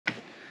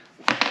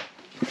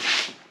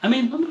I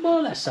mean, let me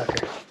borrow that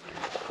sucker.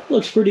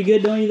 Looks pretty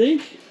good, don't you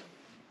think?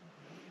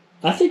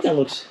 I think that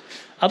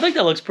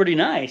looks pretty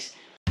nice.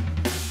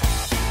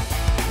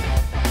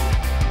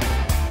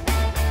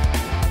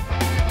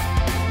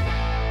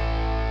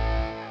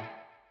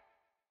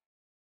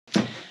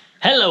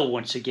 Hello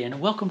once again,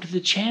 and welcome to the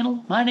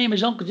channel. My name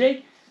is Uncle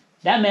Jake.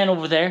 That man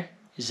over there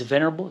is a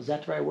venerable. Is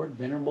that the right word?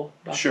 Venerable?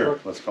 Dr. Sure,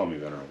 Burke? let's call me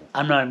venerable.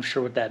 I'm not even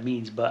sure what that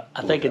means, but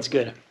I think it's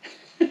good.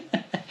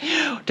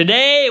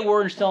 Today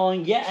we're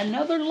installing yet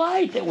another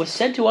light that was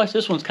sent to us.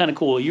 This one's kind of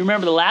cool. You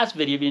remember the last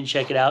video, if you didn't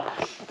check it out,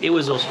 it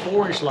was those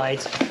 4-inch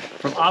lights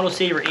from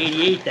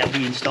Autosaver88 that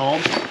we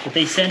installed that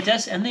they sent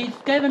us, and they've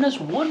given us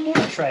one more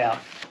to try out.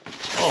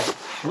 Oh,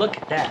 look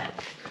at that.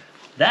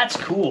 That's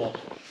cool.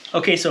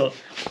 Okay, so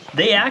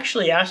they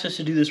actually asked us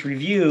to do this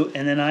review,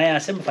 and then I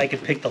asked them if I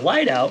could pick the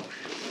light out.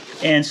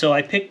 And so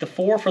I picked the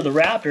 4 for the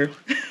Raptor.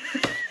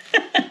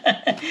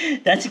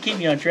 That's to keep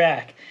me on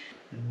track.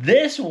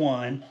 This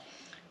one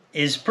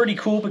is pretty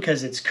cool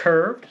because it's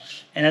curved.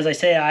 And as I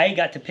say, I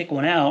got to pick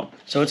one out.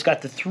 So it's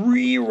got the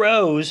 3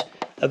 rows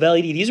of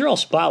LED. These are all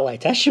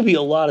spotlights. That should be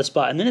a lot of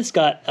spot. And then it's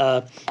got,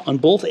 on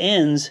both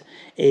ends,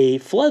 a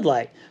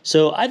floodlight.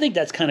 So I think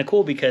that's kind of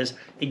cool because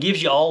it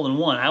gives you all in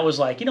one. I was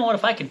like, you know what,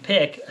 if I could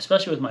pick,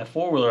 especially with my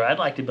 4-wheeler, I'd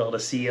like to be able to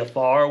see a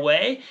far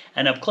away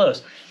and up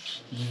close.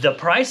 The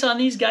price on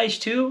these guys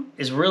too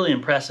is really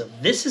impressive.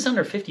 This is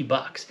under 50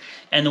 bucks.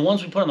 And the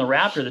ones we put on the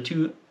Raptor, the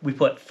 2, we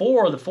put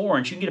 4 of the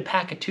 4-inch. You can get a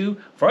pack of 2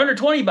 for under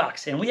 20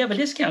 bucks. And we have a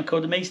discount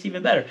code that makes it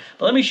even better.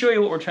 But let me show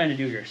you what we're trying to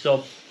do here.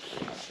 So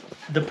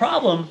the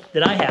problem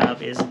that I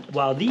have is,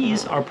 while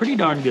these are pretty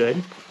darn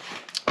good,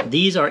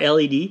 these are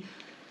LED.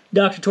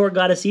 Dr. Torque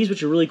got us these,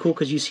 which are really cool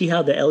because you see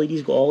how the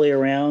LEDs go all the way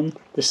around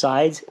the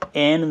sides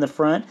and in the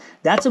front.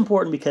 That's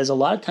important because a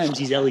lot of times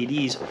these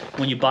LEDs,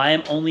 when you buy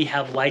them, only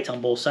have lights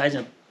on both sides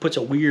and it puts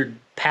a weird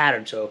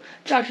pattern. So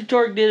Dr.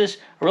 Torque did us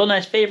a real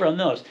nice favor on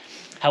those.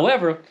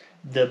 However,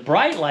 the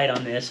bright light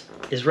on this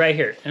is right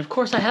here. And of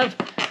course I have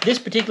this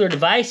particular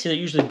device here that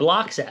usually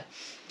blocks that.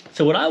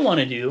 So what I want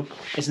to do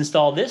is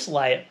install this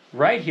light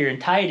right here and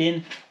tie it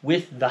in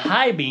with the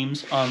high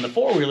beams on the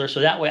 4-wheeler so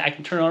that way I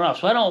can turn it on and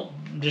off. So I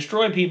don't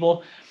destroy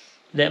people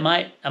that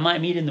I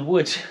might meet in the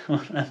woods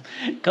when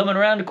I'm coming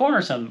around the corner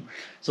or something.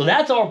 So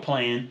that's our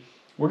plan.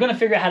 We're going to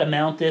figure out how to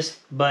mount this,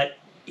 but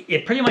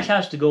it pretty much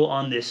has to go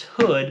on this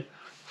hood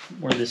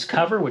or this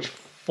cover, which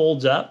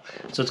folds up.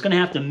 So it's going to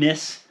have to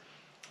miss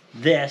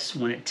this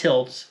when it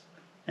tilts,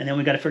 and then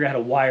we got to figure out how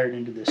to wire it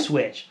into the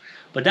switch.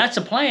 But that's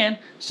the plan,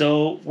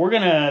 so we're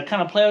going to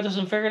kind of play with this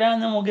and figure it out,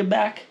 and then we'll get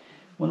back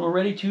when we're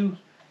ready to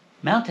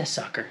mount this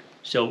sucker.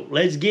 So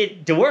let's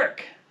get to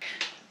work.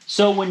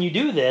 So when you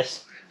do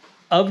this,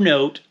 of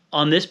note,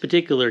 on this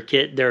particular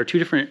kit, there are 2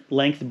 different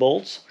length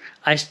bolts.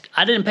 I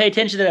didn't pay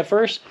attention to that at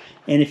first,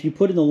 and if you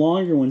put in the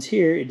longer ones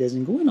here, it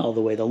doesn't go in all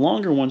the way. The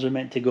longer ones are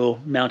meant to go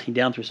mounting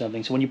down through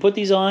something. So when you put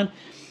these on,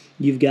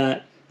 you've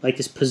got like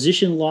this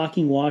position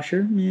locking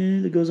washer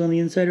that goes on the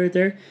inside right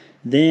there.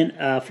 Then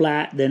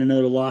flat, then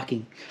another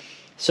locking.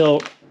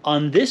 So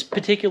on this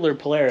particular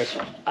Polaris,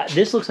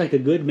 this looks like a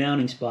good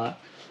mounting spot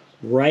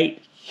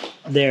right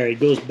there. It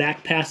goes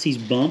back past these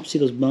bumps. See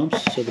those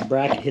bumps? So the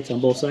bracket hits on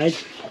both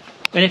sides.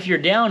 And if you're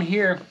down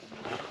here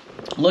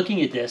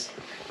looking at this,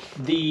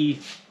 the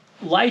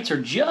lights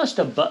are just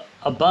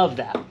above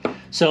that.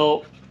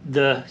 So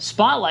the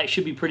spotlight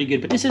should be pretty good,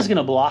 but this is going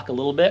to block a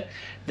little bit.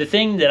 The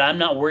thing that I'm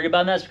not worried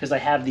about that is because I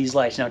have these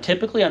lights. Now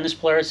typically on this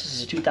Polaris, this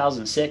is a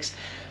 2006.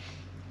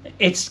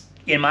 It's,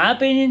 in my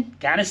opinion,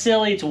 kind of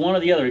silly. It's one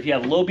or the other. If you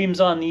have low beams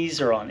on, these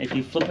are on. If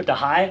you flip it to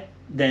high,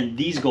 then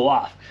these go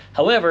off.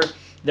 However,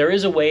 there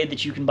is a way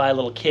that you can buy a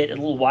little kit, a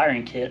little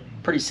wiring kit,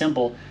 pretty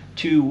simple,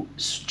 to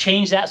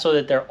change that so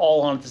that they're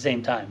all on at the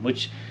same time.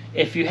 Which,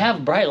 if you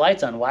have bright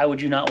lights on, why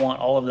would you not want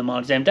all of them on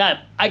at the same time?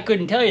 I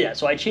couldn't tell you that,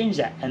 so I changed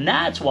that. And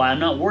that's why I'm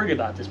not worried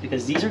about this,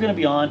 because these are going to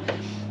be on.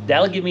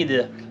 That'll give me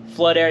the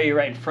flood area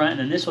right in front, and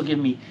then this will give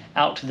me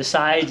out to the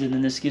sides, and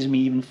then this gives me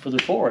even further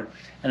forward.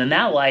 And then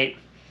that light,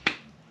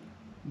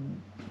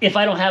 if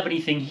I don't have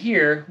anything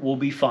here, will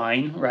be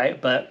fine, right?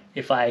 But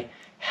if I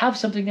have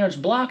something there that's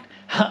blocked,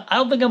 I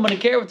don't think I'm going to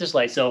care with this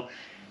light. So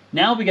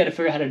now we got to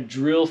figure out how to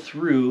drill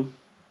through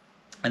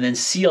and then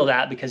seal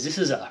that, because this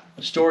is a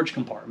storage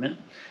compartment,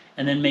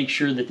 and then make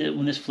sure that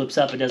when this flips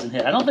up, it doesn't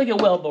hit. I don't think it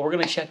will, but we're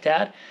going to check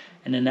that,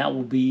 and then that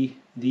will be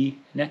the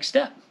next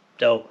step.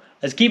 So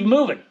let's keep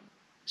moving.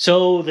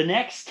 So the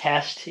next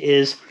test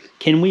is,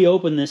 can we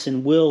open this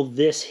and will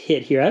this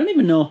hit here? I don't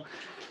even know.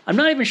 I'm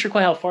not even sure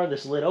quite how far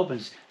this lid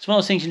opens. It's one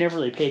of those things you never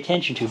really pay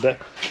attention to, but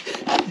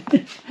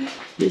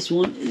this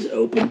one is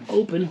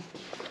open.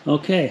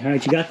 Okay, all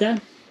right, you got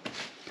that?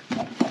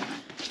 All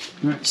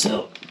right,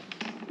 so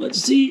let's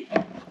see.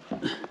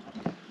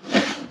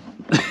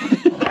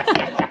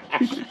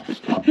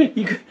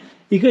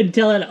 you couldn't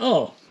tell that.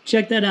 Oh,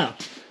 check that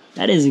out.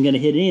 That isn't going to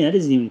hit any. That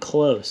isn't even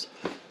close.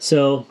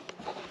 So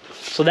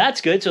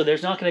that's good. So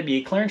there's not going to be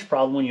a clearance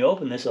problem when you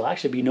open this. It'll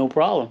actually be no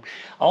problem.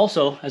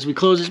 Also, as we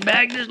close this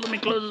bag, let me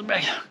close this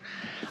bag.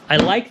 I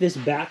like this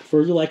back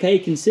further. Like I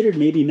considered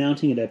maybe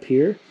mounting it up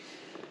here.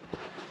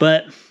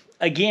 But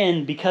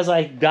again, because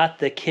I got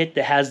the kit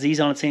that has these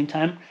on at the same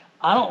time,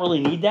 I don't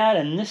really need that,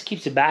 and this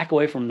keeps it back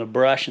away from the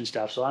brush and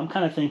stuff. So I'm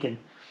kind of thinking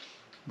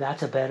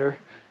that's a better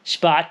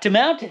spot to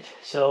mount it.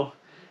 So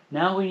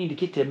now we need to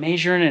get to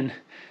measuring and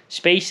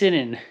spacing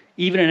and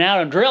evening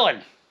out and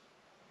drilling.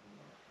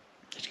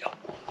 Let's go.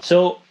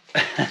 So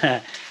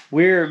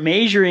we're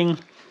measuring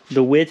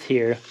the width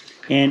here,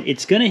 and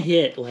it's gonna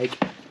hit like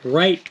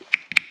right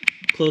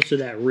close to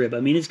that rib.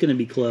 I mean, it's gonna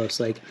be close.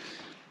 Like,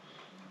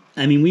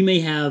 I mean, we may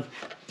have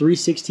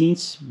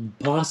 3/16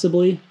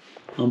 possibly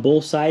on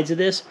both sides of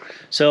this.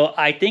 So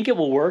I think it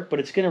will work, but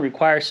it's gonna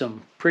require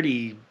some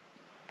pretty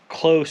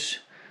close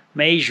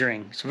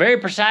measuring. So very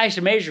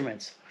precise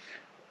measurements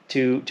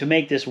to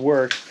make this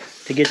work,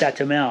 to get that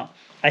to mount.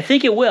 I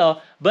think it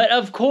will, but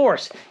of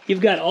course,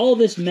 you've got all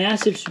this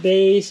massive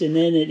space, and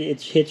then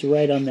it hits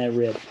right on that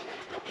rib.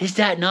 Is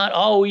that not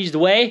always the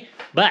way?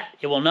 But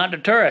it will not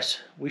deter us.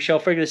 We shall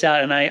figure this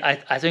out, and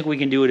I think we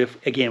can do it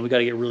if, again, we got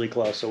to get really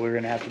close. So we're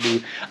going to have to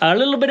do a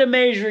little bit of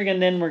measuring, and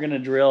then we're going to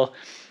drill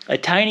a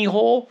tiny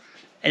hole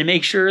and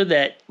make sure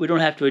that we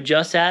don't have to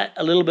adjust that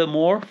a little bit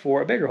more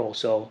for a bigger hole.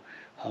 So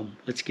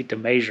let's get to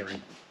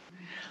measuring.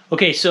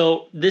 Okay,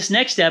 so this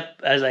next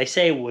step, as I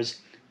say, was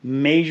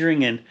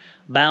measuring and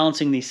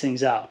balancing these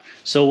things out.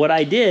 So what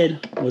I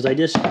did was I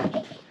just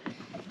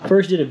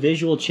first did a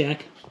visual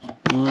check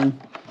on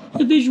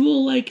a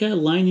visual, like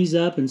line these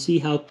up and see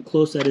how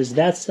close that is to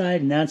that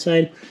side and that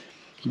side.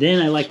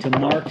 Then I like to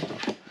mark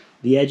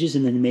the edges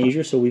and then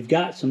measure. So we've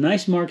got some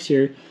nice marks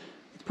here.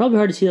 It's probably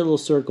hard to see that little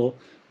circle,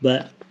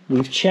 but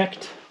we've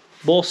checked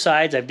both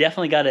sides. I've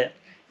definitely got it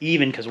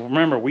even, because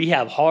remember, we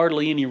have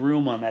hardly any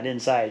room on that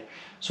inside.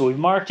 So we've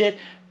marked it,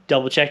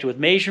 double checked it with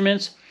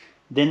measurements.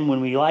 Then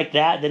when we like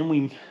that, then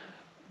we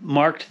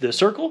marked the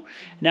circle.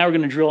 Now we're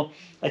going to drill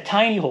a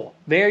tiny hole,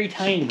 very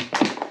tiny,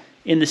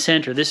 in the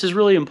center. This is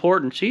really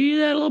important. See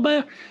that a little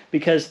bit?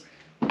 Because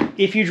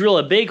if you drill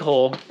a big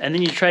hole and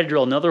then you try to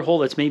drill another hole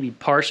that's maybe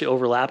partially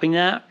overlapping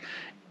that,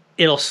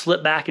 it'll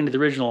slip back into the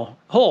original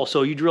hole.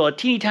 So you drill a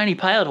teeny tiny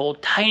pilot hole,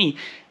 tiny,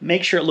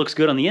 make sure it looks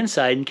good on the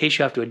inside in case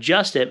you have to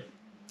adjust it,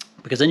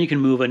 because then you can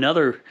move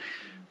another,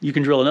 you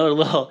can drill another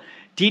little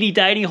teeny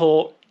tiny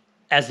hole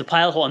as the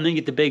pilot hole and then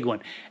get the big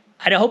one.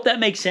 I hope that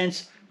makes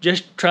sense.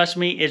 Just trust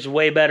me, it's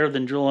way better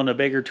than drilling a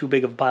bigger, too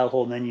big of a pilot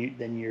hole, and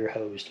then you're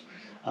hosed.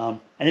 And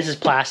this is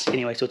plastic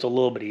anyway, so it's a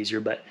little bit easier.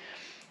 But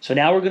so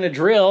now we're going to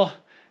drill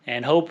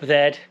and hope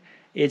that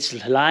it's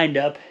lined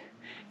up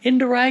in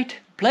the right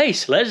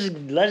place. Let's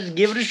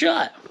give it a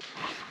shot.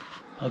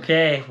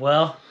 Okay,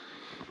 well,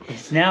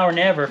 it's now or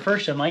never.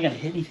 First, am I going to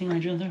hit anything when I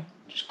drill through?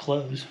 Just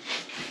close.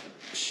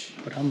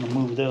 But I'm going to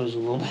move those a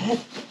little bit.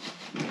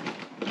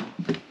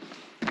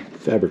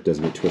 Fabric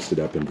doesn't get twisted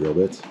up in drill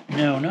bits.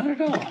 No, not at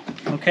all.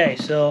 Okay,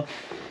 so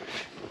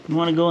you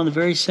want to go in the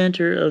very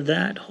center of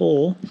that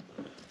hole.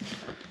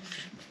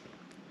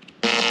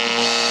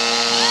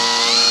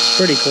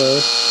 Pretty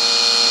close.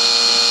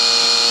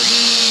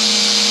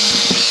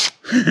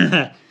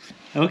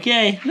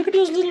 Okay, look at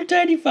those little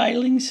tiny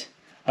filings.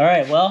 All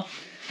right, well,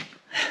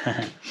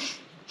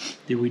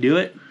 did we do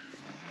it?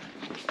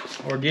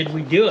 Or did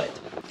we do it?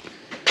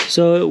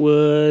 So it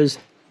was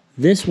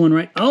this one,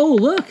 right? Oh,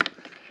 look.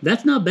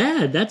 That's not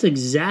bad. That's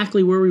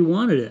exactly where we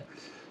wanted it.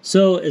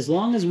 So as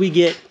long as we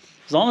get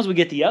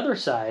the other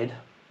side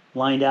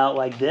lined out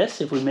like this,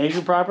 if we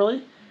measure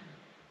properly,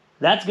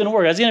 that's gonna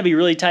work. That's gonna be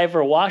really tight for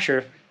a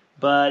washer,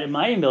 but it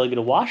might even be able to get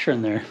a washer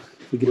in there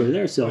if we get over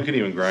there. So we can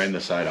even grind the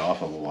side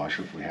off of a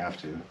washer if we have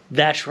to.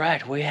 That's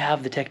right. We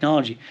have the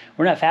technology.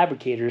 We're not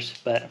fabricators,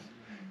 but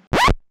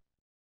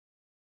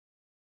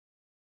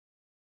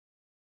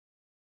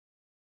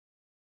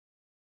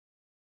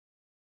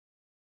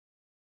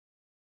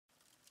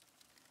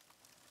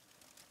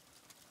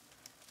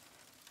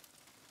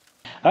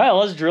all right,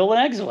 let's drill the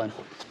next one.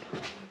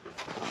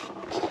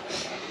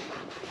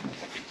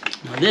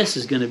 Now this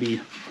is going to be...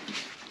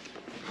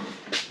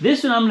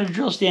 This one I'm going to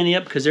drill standing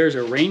up because there's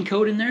a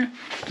raincoat in there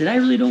that I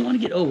really don't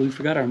want to get... Oh, we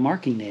forgot our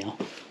marking nail.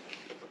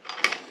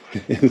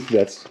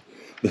 That's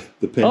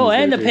the pin. Oh,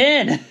 and the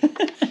pin.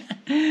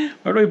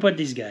 Where do we put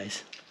these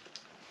guys?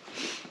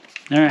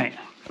 All right.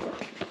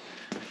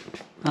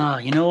 Oh,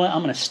 you know what?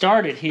 I'm going to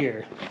start it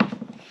here.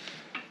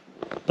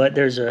 But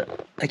there's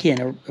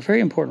again, a very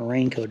important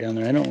raincoat down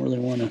there. I don't really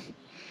want to,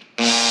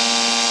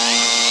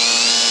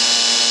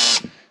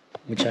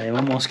 which I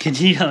almost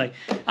continue like,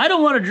 I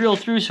don't want to drill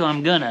through, so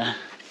I'm gonna.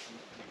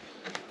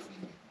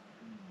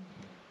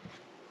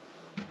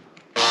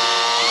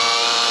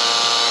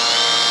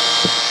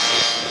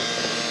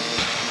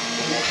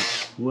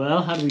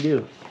 Well, how do we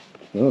do?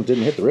 Well, it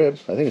didn't hit the rib.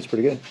 I think it's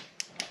pretty good.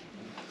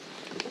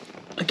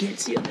 I can't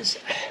see on this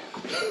side.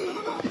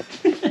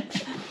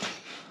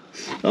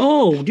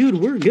 Oh, dude,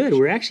 we're good.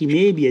 We're actually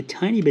maybe a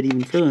tiny bit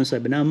even further on this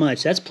side, but not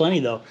much. That's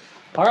plenty, though.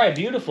 All right,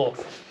 beautiful.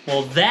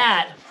 Well,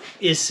 that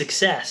is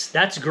success.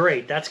 That's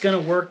great. That's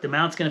going to work. The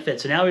mount's going to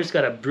fit. So now we just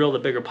got to drill the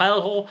bigger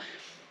pilot hole,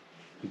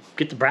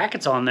 get the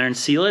brackets on there and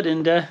seal it,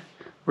 and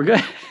we're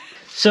good.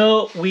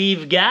 So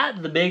we've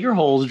got the bigger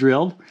holes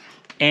drilled,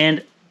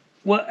 and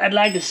what I'd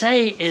like to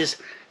say is,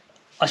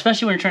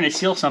 especially when you're trying to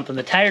seal something,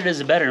 the tighter it is,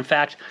 the better. In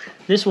fact,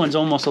 this one's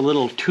almost a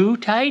little too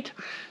tight.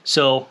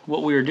 So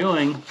what we were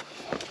doing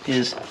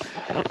is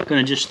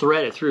gonna just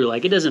thread it through.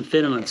 Like, it doesn't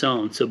fit on its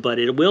own, so but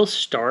it will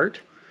start,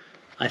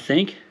 I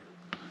think.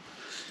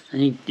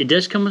 And it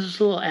does come with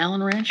this little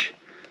Allen wrench.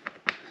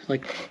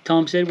 Like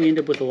Tom said, we end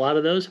up with a lot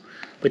of those.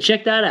 But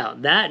check that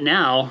out. That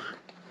now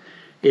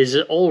is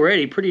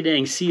already pretty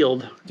dang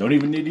sealed. Don't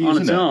even need to use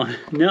on its own.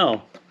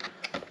 No.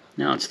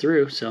 Now it's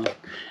through, so.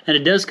 And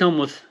it does come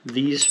with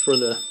these for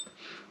the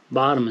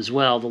bottom as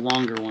well, the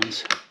longer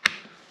ones.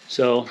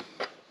 So,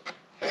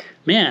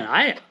 man,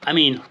 I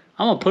mean,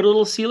 I'm gonna put a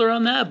little sealer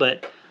on that,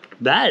 but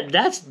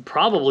that's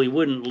probably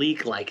wouldn't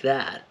leak like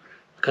that,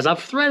 because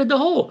I've threaded the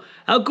hole.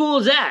 How cool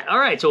is that? All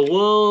right, so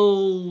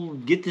we'll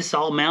get this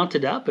all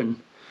mounted up, and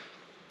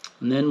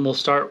then we'll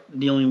start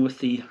dealing with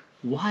the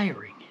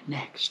wiring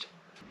next.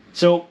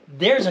 So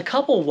there's a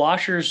couple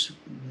washers,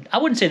 I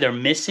wouldn't say they're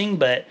missing,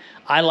 but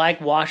I like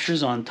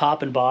washers on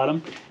top and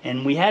bottom.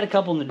 And we had a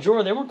couple in the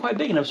drawer. They weren't quite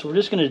big enough, so we're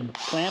just gonna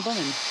clamp them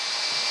and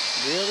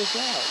drill this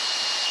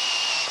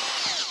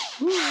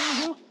out. Ooh, there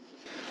we go.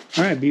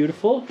 All right,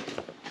 beautiful.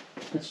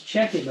 Let's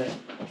check it, but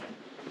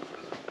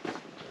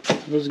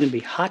those are gonna be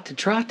hot to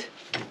trot.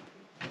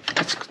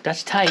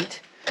 That's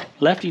tight.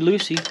 Lefty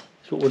loosey,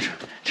 that's what we're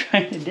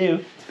trying to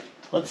do.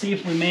 Let's see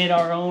if we made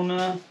our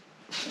own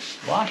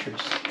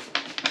washers.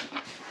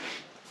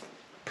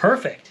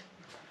 Perfect.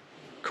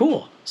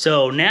 Cool.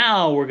 So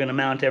now we're gonna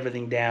mount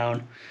everything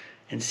down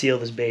and seal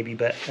this baby,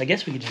 but I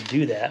guess we could just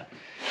do that.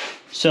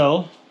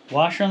 So,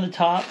 washer on the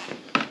top.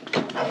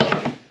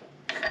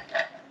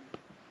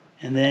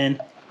 And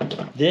then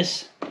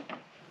this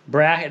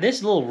bracket,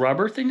 this little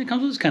rubber thing that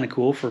comes with is kind of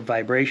cool for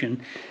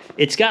vibration.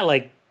 It's got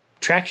like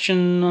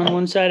traction on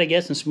one side, I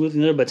guess, and smooth on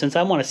the other, but since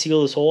I want to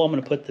seal this hole, I'm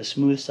gonna put the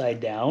smooth side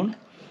down.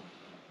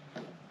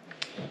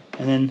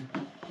 And then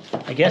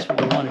I guess what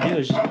we want to do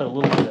is just put a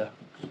little bit of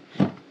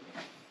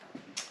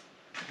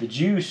the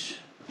juice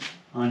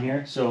on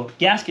here. So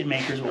gasket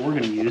maker is what we're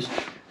going to use,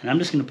 and I'm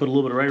just going to put a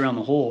little bit right around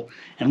the hole.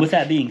 And with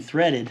that being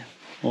threaded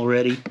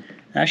already,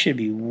 that should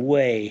be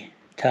way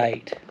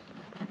tight.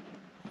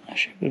 That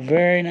should be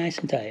very nice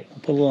and tight. We'll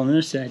put a little on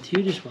this side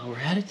too, just while we're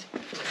at it.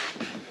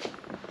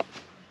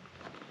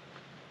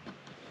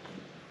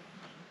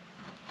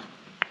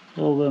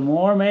 A little bit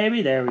more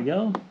maybe. There we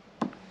go.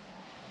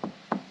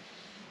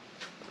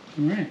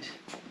 All right.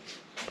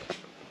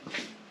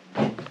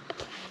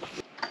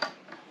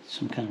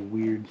 Some kind of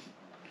weird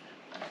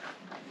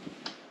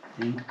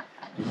thing,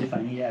 as if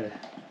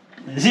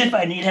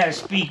I need how to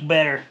speak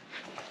better.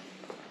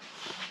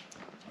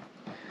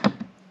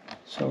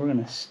 So we're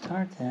gonna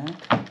start that.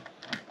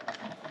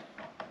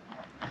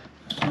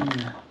 I'm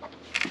gonna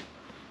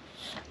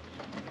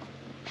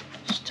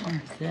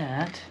start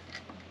that.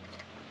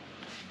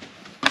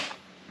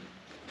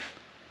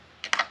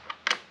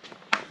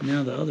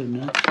 Now the other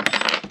nut,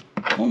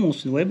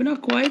 almost in the way, but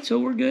not quite, so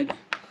we're good.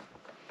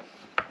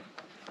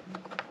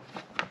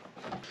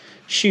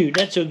 Shoot,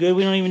 that's so good,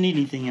 we don't even need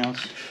anything else.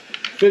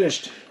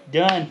 Finished.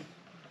 Done.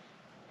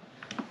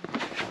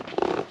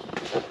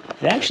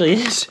 It actually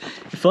is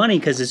funny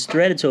because it's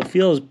threaded, so it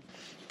feels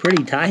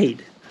pretty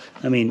tight.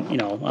 I mean, you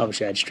know,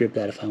 obviously I'd strip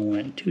that if I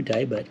went too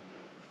tight, but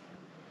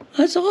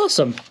that's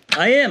awesome.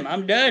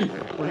 I'm done.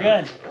 We're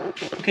good.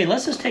 Okay,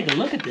 let's just take a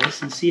look at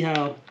this and see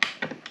how.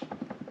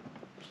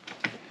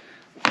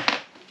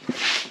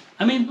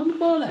 I mean, let me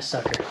blow that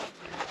sucker.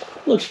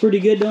 Looks pretty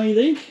good, don't you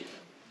think?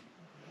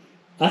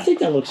 I think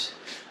that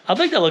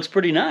looks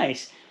pretty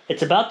nice.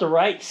 It's about the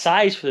right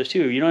size for this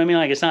too. You know what I mean?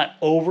 Like, it's not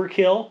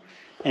overkill,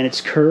 and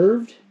it's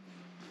curved.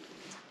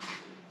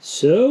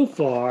 So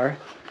far,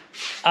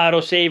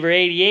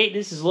 Autosaver88,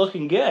 this is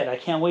looking good. I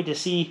can't wait to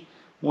see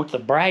what the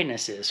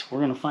brightness is.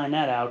 We're gonna find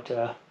that out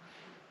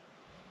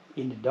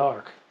in the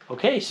dark.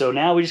 Okay, so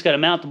now we just gotta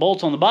mount the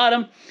bolts on the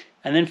bottom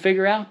and then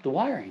figure out the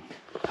wiring.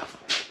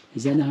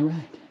 Is that not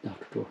right,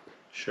 Dr. Torque?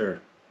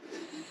 Sure.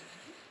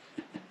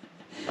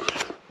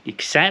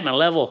 Excitement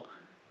level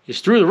is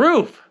through the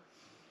roof.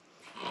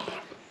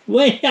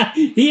 Wait,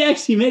 he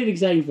actually made it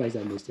exciting for us.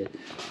 I missed it.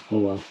 Oh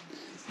well.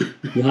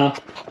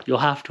 You'll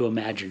have to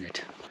imagine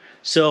it.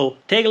 So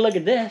take a look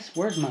at this.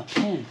 Where's my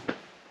pen?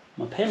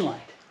 My pen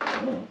light.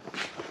 Oh.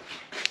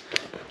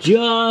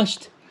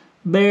 Just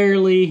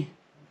barely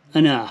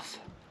enough.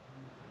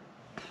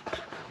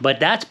 But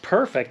that's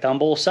perfect on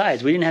both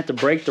sides. We didn't have to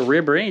break the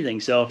rib or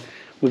anything. So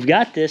we've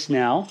got this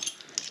now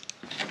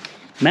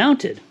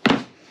mounted.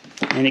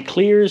 And it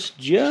clears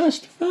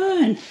just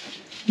fine.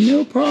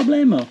 No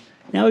problemo.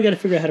 Now we got to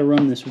figure out how to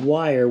run this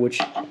wire,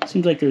 which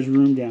seems like there's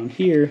room down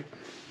here,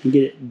 and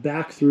get it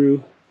back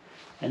through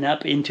and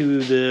up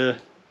into the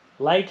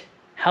light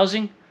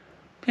housing,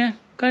 yeah,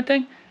 kind of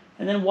thing,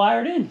 and then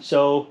wire it in.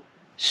 So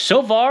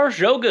far,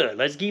 so good.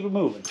 Let's keep it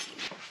moving.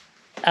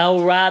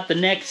 All right, the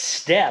next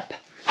step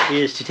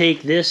is to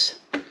take this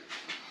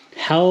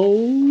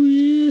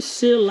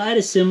light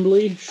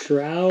assembly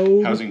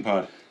shroud. Housing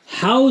pod.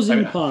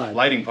 Housing pod.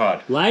 Lighting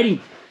pod. Lighting.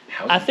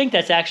 I think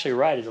that's actually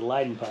right, is a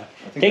lighting pod.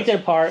 Take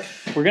that apart.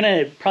 We're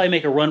gonna probably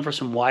make a run for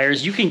some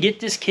wires. You can get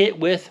this kit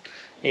with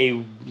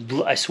a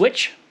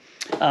switch.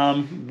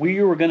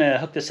 We were gonna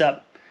hook this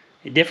up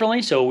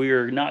differently, so we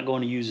are not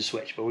going to use a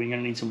switch, but we're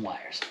gonna need some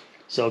wires.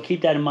 So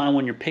keep that in mind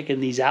when you're picking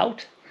these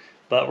out.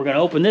 But we're gonna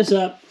open this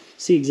up,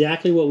 see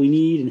exactly what we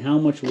need and how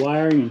much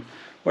wiring and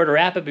where to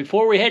wrap it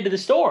before we head to the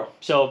store.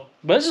 So,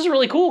 but this is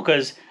really cool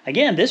because,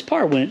 again, this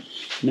part went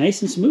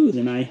nice and smooth,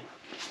 and I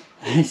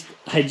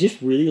just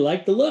really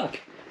like the look.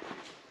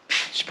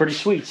 It's pretty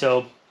sweet.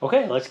 So,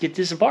 okay, let's get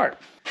this apart.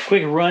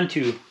 Quick run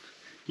to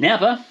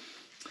Napa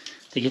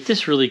to get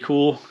this really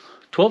cool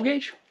 12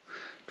 gauge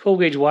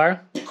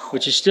wire,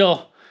 which is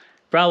still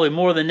probably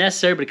more than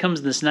necessary, but it comes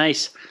in this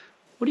nice,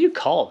 what do you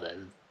call that?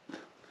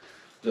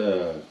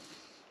 The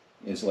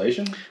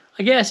insulation?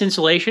 I guess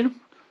insulation.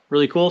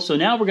 Really cool. So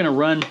now we're going to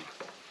run,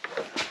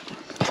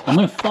 I'm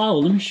going to follow,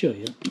 let me show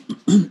you,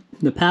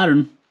 the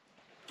pattern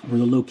or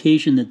the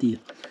location that the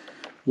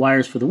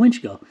wires for the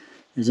winch go.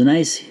 There's a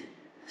nice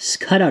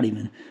cutout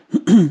even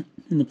in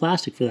the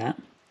plastic for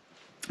that.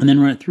 And then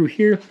run it through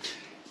here,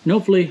 and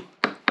hopefully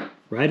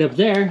right up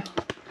there.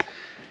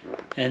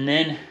 And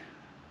then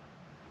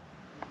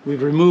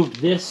we've removed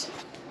this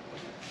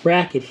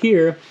bracket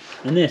here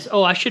and this.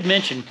 Oh, I should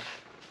mention,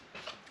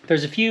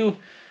 there's a few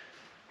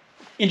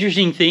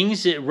interesting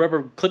things,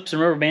 rubber clips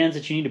and rubber bands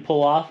that you need to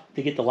pull off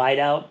to get the light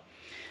out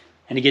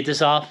and to get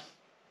this off.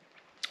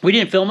 We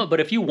didn't film it, but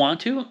if you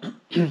want to,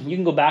 you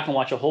can go back and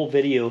watch a whole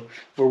video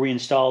where we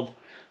installed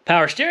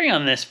power steering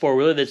on this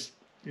four-wheeler that's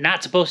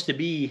not supposed to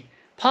be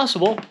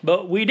possible,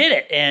 but we did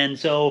it. And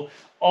so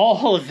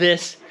all of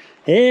this,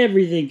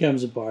 everything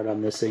comes apart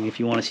on this thing if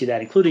you want to see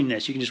that, including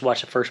this. You can just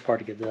watch the first part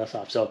to get this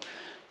off. So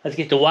let's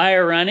get the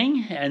wire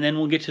running, and then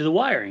we'll get to the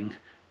wiring,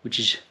 which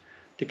is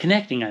the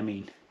connecting, I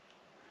mean.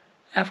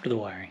 After the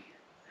wiring.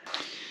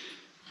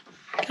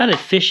 Got it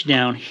fished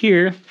down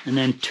here and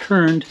then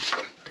turned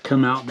to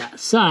come out that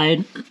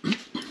side.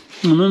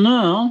 And then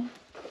now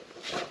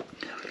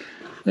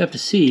we have to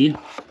see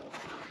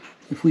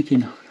if we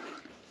can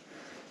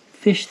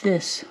fish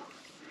this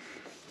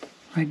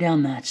right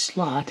down that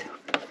slot,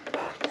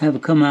 have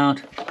it come out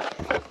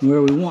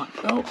where we want.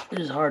 Oh,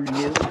 this is hard to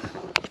do.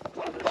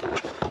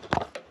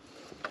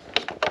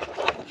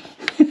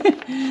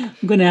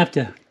 I'm gonna have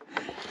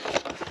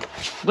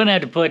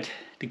to put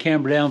the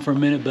camera down for a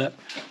minute, but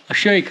I'll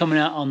show you coming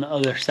out on the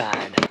other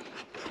side.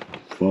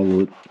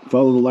 Follow the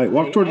light.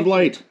 Walk toward the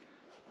light.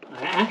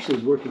 Actually,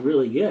 it's working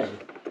really good.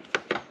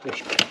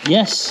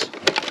 Yes,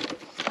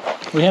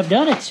 we have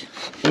done it.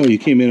 Oh, you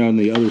came in on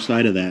the other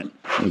side of that,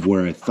 of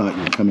where I thought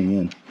you were coming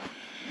in.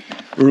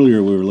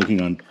 Earlier we were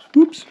looking on,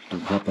 oops,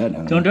 don't drop that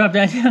down. Don't drop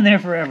that down there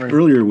forever.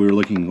 Earlier we were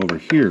looking over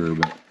here,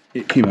 but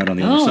it came out on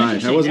the other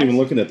side. I wasn't even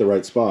looking at the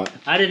right spot.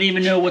 I didn't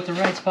even know what the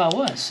right spot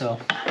was, so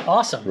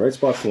awesome. The right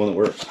spot's the one that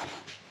works.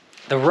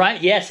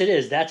 Yes, it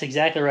is. That's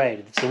exactly right.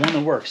 It's the one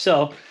that works.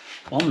 So,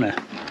 well, I'm going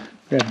to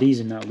grab these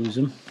and not lose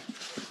them.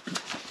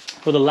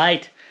 For the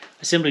light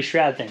assembly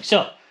shroud thing.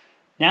 So,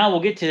 now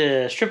we'll get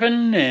to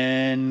stripping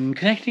and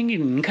connecting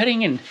and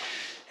cutting,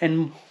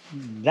 and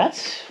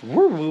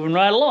we're moving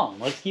right along.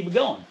 Let's keep it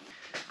going.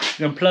 We're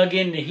going to plug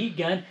in the heat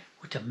gun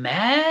with the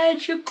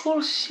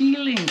magical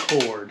sealing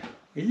cord.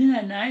 Isn't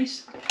that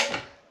nice?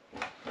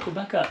 Go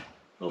back up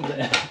a little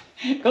bit.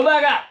 Go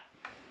back up.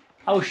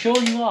 I was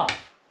showing you off.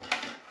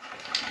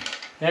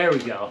 There we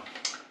go.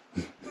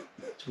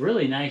 It's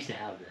really nice to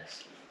have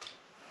this.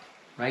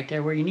 Right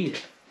there where you need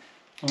it.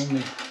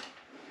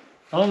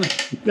 Only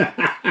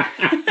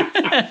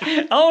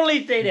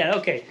stay down.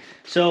 Okay,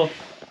 so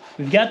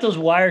we've got those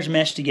wires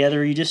meshed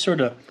together. You just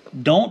sort of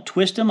don't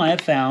twist them. We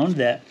have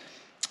found,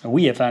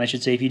 I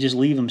should say, if you just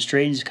leave them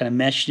straight and just kind of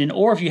mesh it in,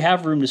 or if you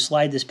have room to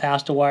slide this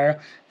past a wire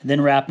and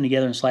then wrap them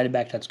together and slide it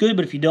back, that's good.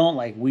 But if you don't,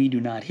 like we do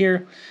not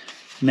here,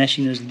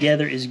 meshing those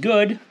together is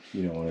good.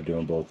 You don't want to do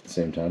them both at the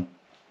same time?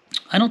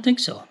 I don't think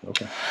so.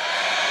 Okay.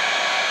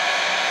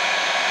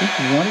 I think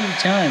one at a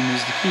time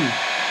is the key.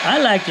 I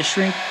like to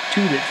shrink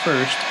tube it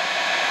first.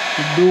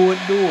 Do it.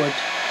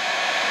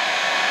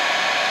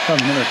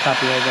 Probably another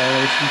copyright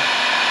violation.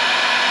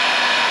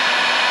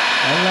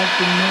 I like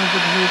to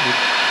move it.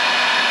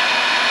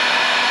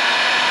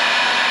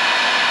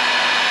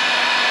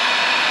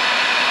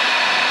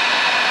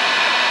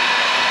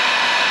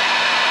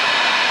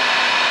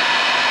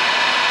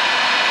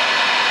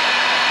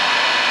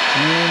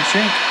 And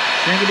shrink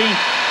a dink.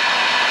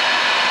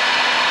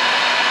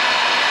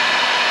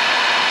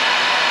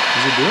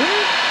 Is it doing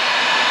it?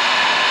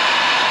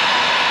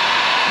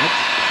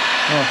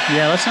 Oh,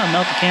 yeah, let's not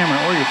melt the camera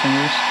or your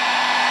fingers.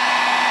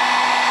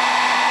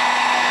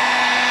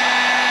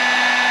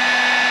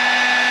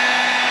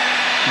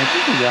 I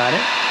think we got it.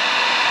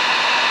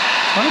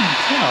 It's hard to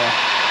tell.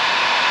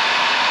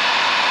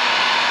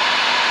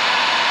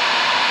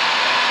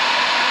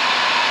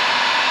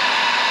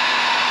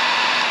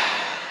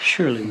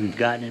 Surely we've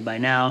gotten it by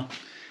now.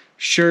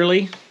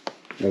 Surely.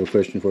 I have a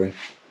question for you.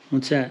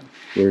 What's that?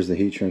 Where's the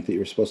heat shrink that you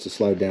were supposed to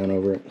slide down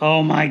over it?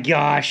 Oh my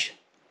gosh.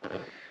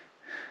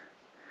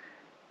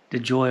 The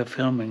joy of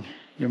filming.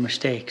 your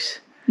mistakes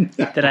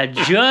that I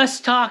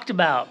just talked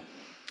about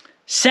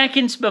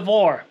seconds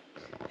before.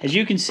 As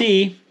you can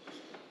see,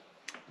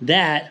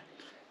 that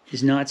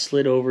is not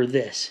slid over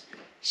this.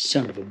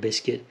 Son of a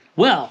biscuit.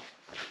 Well,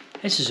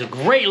 this is a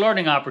great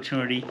learning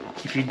opportunity.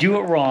 If you do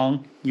it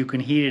wrong, you can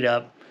heat it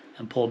up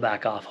and pull it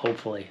back off,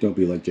 hopefully. Don't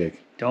be like Jake.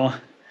 Don't.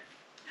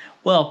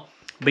 Well,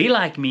 be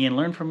like me and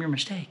learn from your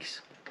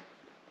mistakes.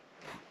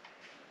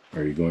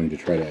 Are you going to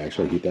try to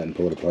actually heat that and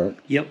pull it apart?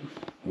 Yep.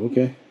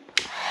 Okay.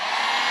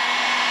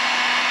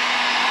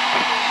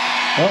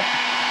 Oh.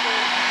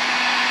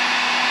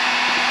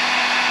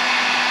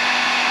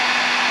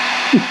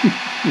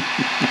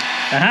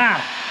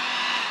 Aha!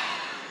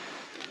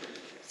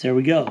 There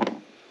we go.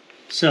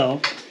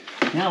 So,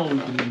 now what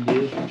we can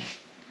do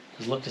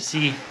is look to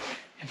see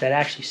if that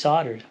actually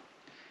soldered.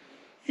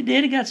 It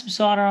did, it got some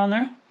solder on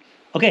there.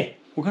 Okay,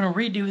 we're gonna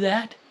redo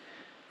that.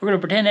 We're gonna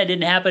pretend that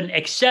didn't happen,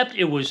 except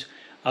it was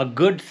a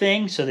good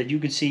thing so that you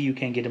can see you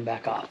can't get them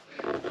back off.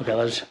 Okay,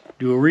 let's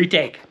do a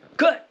retake.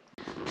 Good.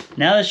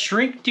 Now the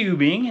shrink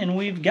tubing, and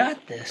we've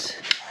got this.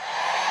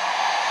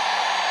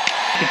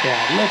 Look at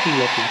that,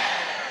 looky.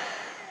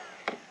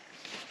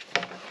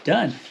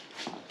 Done.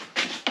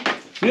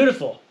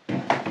 Beautiful.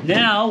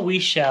 Now we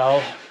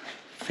shall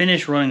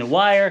finish running the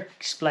wire,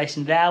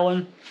 splicing that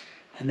one,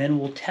 and then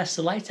we'll test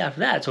the lights after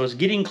that. So it's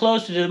getting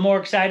closer to the more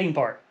exciting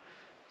part.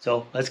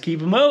 So let's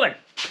keep it moving.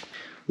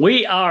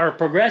 We are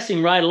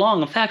progressing right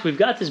along. In fact, we've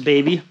got this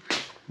baby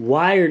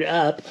wired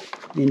up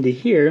into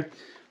here,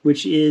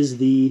 which is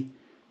the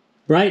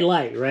bright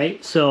light,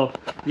 right? So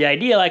the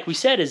idea, like we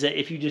said, is that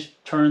if you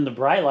just turn the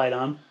bright light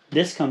on,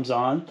 this comes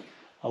on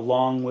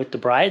along with the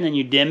bright, and then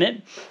you dim it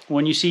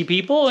when you see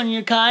people and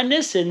your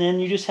kindness, and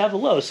then you just have the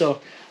low. So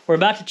we're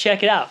about to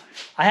check it out.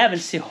 I haven't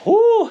seen,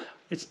 whoo,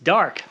 it's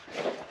dark.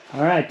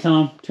 All right,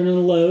 Tom, turn on the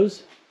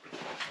lows.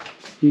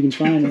 You can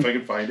find them. If I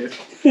can find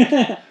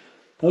it.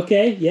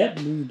 Okay, yep,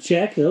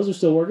 check. Those are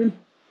still working.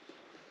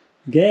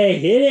 Okay,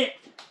 hit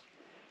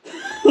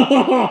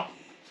it.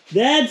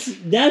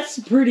 That's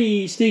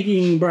pretty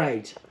stinking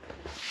bright.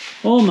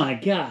 Oh my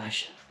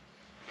gosh.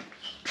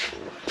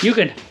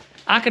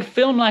 I could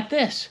film like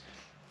this.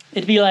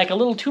 It'd be like a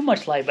little too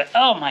much light, but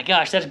oh my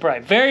gosh, that's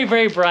bright. Very,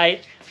 very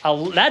bright.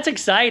 That's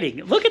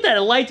exciting. Look at that,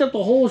 it lights up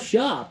the whole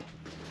shop.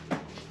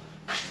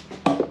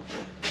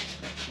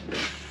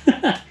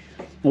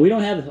 We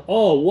don't have,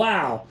 oh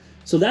wow.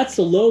 So that's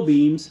the low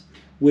beams,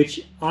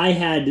 which I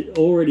had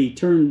already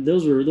turned,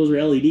 those are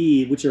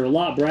LED, which are a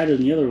lot brighter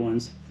than the other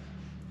ones.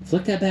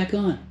 Flick that back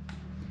on.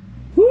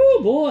 Whoo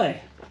boy,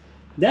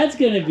 that's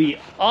gonna be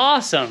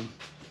awesome.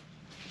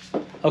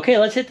 Okay,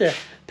 let's hit the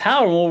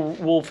power and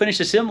we'll finish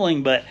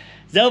assembling, but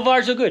so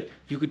far so good.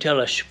 You could tell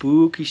a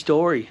spooky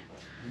story.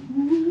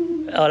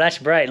 Oh, that's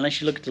bright,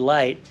 unless you look at the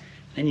light,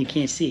 then you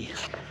can't see.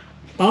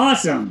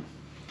 Awesome.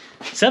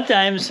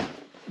 Sometimes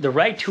the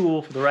right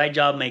tool for the right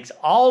job makes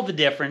all the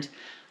difference.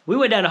 We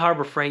went down to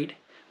Harbor Freight.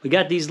 We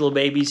got these little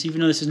babies, even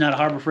though this is not a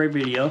Harbor Freight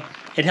video.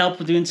 It helped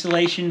with the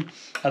installation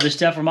of the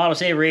stuff from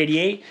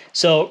Autosaver88.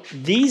 So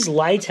these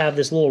lights have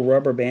this little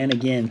rubber band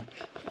again.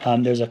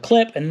 There's a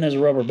clip and then there's a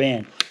rubber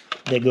band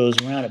that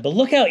goes around it. But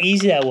look how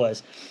easy that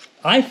was.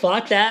 I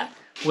fought that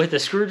with a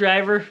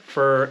screwdriver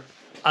for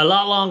a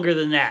lot longer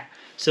than that.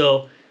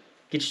 So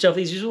get yourself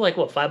these. These are like,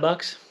 what, $5?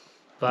 $5.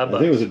 I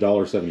think it was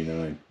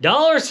 $1.79.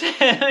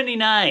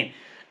 $1.79.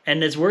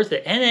 And it's worth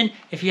it. And then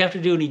if you have to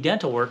do any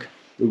dental work,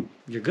 ooh,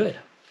 you're good.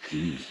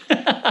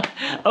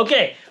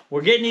 Okay,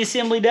 we're getting the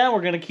assembly done.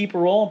 We're going to keep it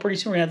rolling. Pretty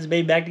soon we're going to have this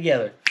baby back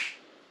together.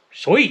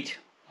 Sweet.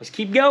 Let's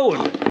keep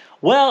going.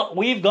 Well,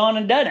 we've gone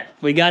and done it.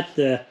 We got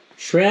the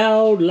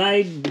shroud,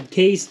 light,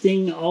 case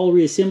thing all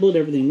reassembled.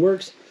 Everything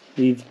works.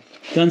 We've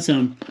done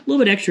some a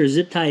little bit extra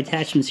zip tie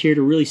attachments here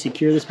to really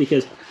secure this,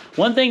 because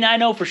one thing I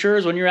know for sure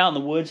is when you're out in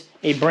the woods,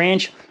 a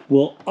branch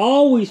will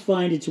always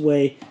find its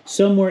way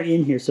somewhere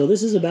in here. So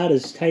this is about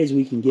as tight as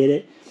we can get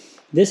it.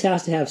 This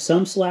has to have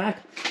some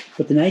slack,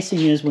 but the nice thing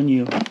is when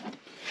you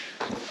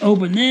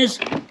open this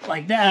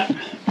like that,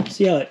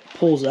 see how it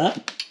pulls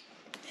up?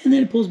 And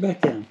then it pulls back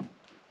down.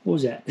 What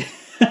was that?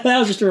 That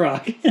was just a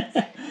rock.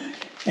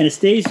 And it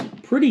stays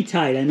pretty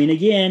tight. I mean,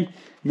 again,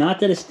 not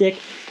that a stick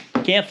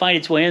can't find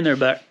its way in there,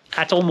 but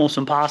that's almost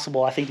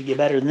impossible, I think, to get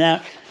better than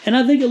that. And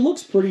I think it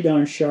looks pretty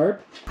darn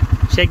sharp.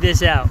 Check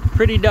this out.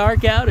 Pretty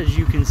dark out, as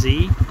you can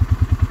see.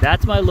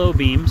 That's my low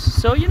beams.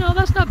 So, you know,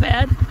 that's not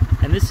bad.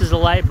 And this is a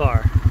light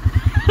bar.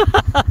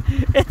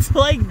 It's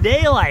like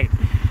daylight.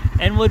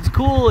 And what's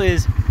cool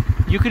is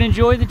you can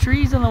enjoy the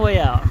trees on the way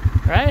out,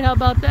 right? How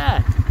about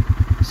that?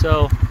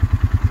 So,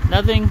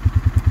 nothing,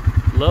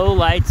 low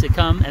lights that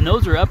come, and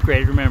those are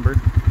upgraded, remember.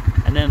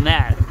 And then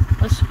that.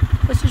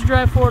 Let's just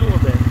drive forward a little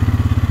bit.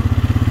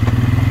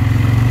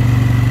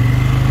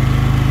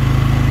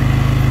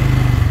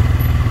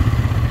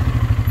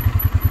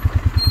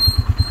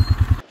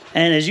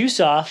 And as you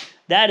saw,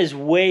 that is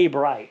way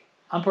bright.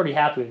 I'm pretty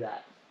happy with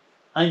that.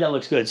 I think that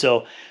looks good.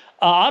 So,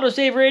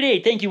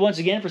 Autosaver88, thank you once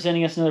again for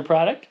sending us another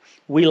product.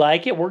 We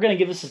like it. We're going to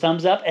give this a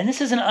thumbs up. And this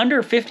is an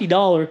under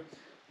 $50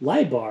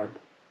 light bar.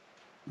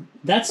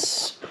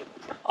 That's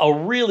a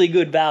really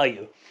good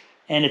value.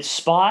 And it's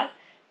spot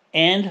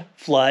and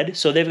flood.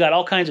 So they've got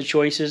all kinds of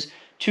choices.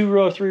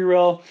 2-row,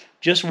 3-row,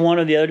 just one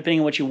or the other,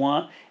 depending on what you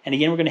want. And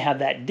again, we're going to have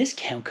that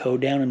discount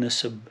code down in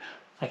the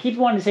I keep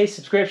wanting to say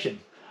subscription,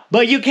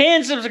 but you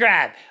can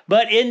subscribe.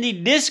 But in the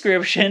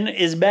description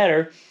is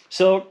better.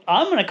 So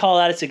I'm going to call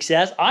that a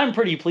success. I'm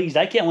pretty pleased.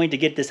 I can't wait to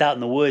get this out in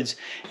the woods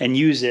and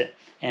use it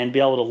and be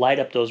able to light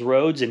up those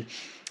roads. And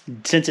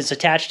since it's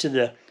attached to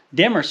the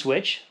dimmer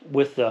switch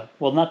with the,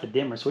 well, not the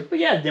dimmer switch, but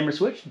yeah, the dimmer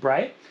switch,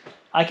 bright,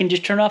 I can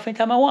just turn it off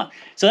anytime I want.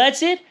 So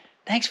that's it.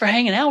 Thanks for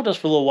hanging out with us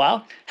for a little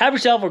while. Have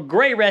yourself a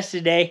great rest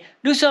of the day.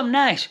 Do something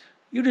nice.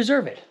 You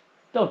deserve it.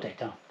 Don't they,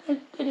 Tom?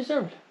 They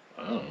deserve it.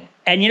 Oh.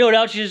 And you know what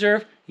else you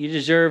deserve? You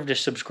deserve to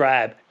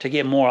subscribe to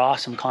get more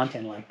awesome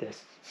content like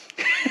this.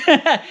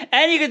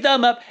 And you can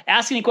thumb up,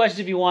 ask any questions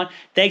if you want.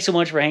 Thanks so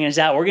much for hanging us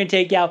out. We're going to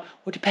take you out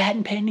with the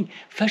patent pending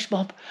fist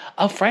bump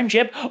of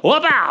friendship.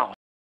 Whoop-ow!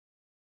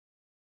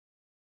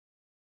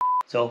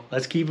 So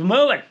let's keep it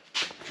moving.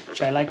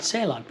 Which I like to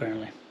say a lot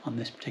apparently on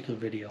this particular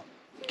video.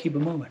 Keep it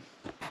moving.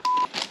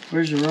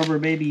 Where's the rubber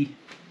baby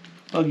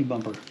buggy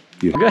bumper?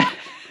 Yeah. Okay.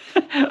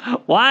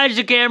 Why is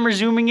the camera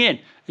zooming in?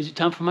 Is it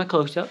time for my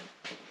close-up?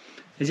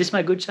 Is this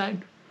my good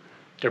side?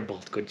 They're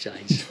both good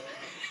sides.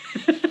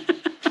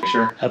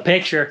 Picture. A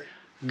picture.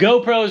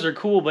 GoPros are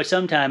cool, but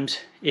sometimes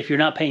if you're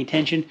not paying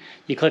attention,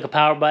 you click a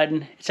power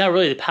button. It's not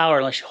really the power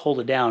unless you hold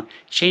it down.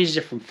 It changes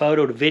it from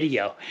photo to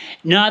video.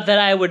 Not that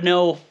I would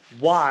know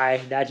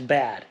why that's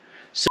bad.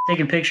 So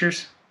taking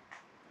pictures.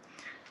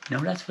 No,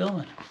 that's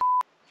filming.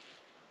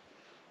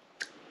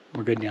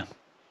 We're good now.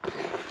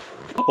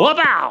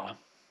 Whoop-ow!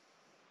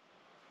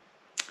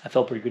 I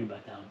felt pretty good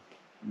about that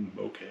one.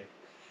 Okay.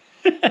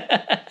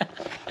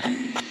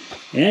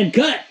 And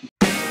cut!